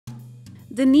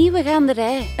De Nieuwe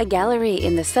Gaanderij, a gallery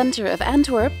in the center of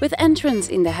Antwerp with entrance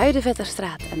in the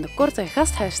Huidevettersstraat and the Korte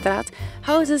Gasthuisstraat,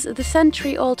 houses the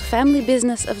century-old family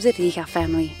business of the Riga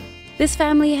family. This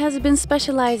family has been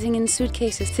specializing in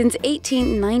suitcases since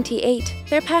 1898.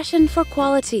 Their passion for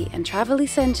quality and travel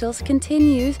essentials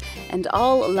continues, and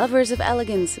all lovers of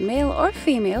elegance, male or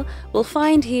female, will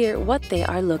find here what they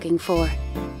are looking for.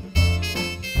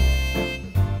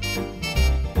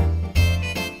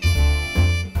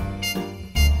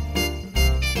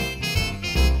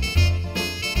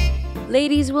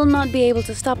 Ladies will not be able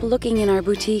to stop looking in our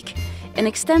boutique. An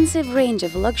extensive range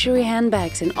of luxury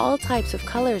handbags in all types of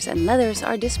colors and leathers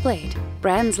are displayed.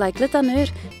 Brands like Le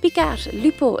Tanneur, Picard,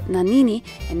 Lupo, Nannini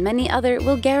and many other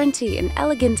will guarantee an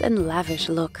elegant and lavish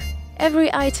look.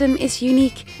 Every item is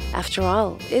unique. After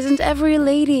all, isn't every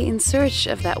lady in search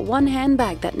of that one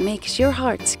handbag that makes your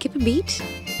heart skip a beat?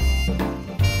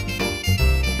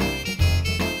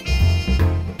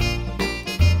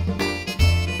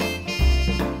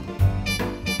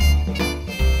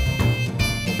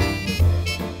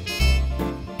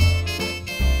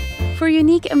 For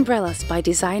unique umbrellas by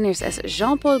designers as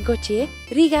Jean-Paul Gaultier,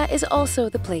 Riga is also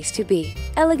the place to be.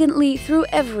 Elegantly through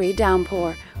every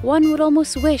downpour, one would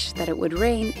almost wish that it would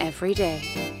rain every day.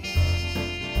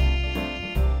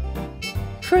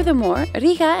 Furthermore,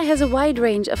 Riga has a wide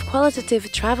range of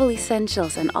qualitative travel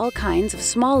essentials and all kinds of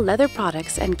small leather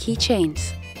products and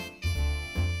keychains.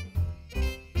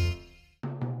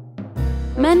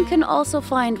 Men can also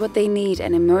find what they need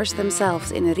and immerse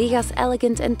themselves in Riga's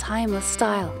elegant and timeless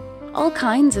style. All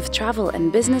kinds of travel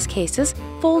and business cases,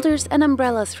 folders and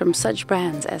umbrellas from such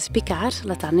brands as Picard,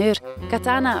 Le Tanneur,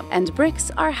 Katana and Bricks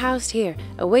are housed here,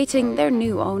 awaiting their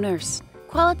new owners.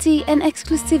 Quality and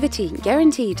exclusivity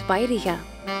guaranteed by Riga.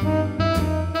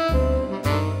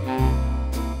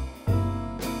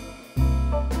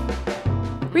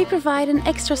 We provide an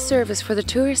extra service for the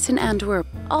tourists in Antwerp.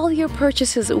 All your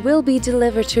purchases will be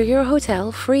delivered to your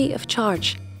hotel free of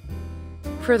charge.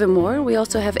 Furthermore, we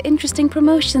also have interesting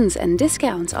promotions and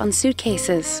discounts on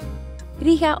suitcases.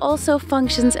 Riga also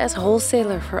functions as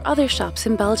wholesaler for other shops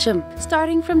in Belgium.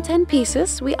 Starting from 10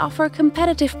 pieces, we offer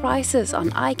competitive prices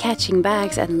on eye-catching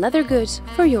bags and leather goods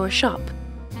for your shop.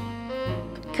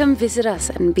 Come visit us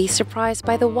and be surprised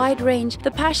by the wide range, the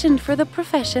passion for the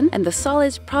profession and the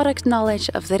solid product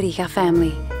knowledge of the Riga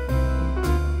family.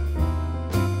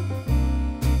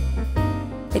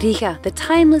 Riga, the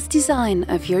timeless design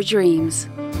of your dreams.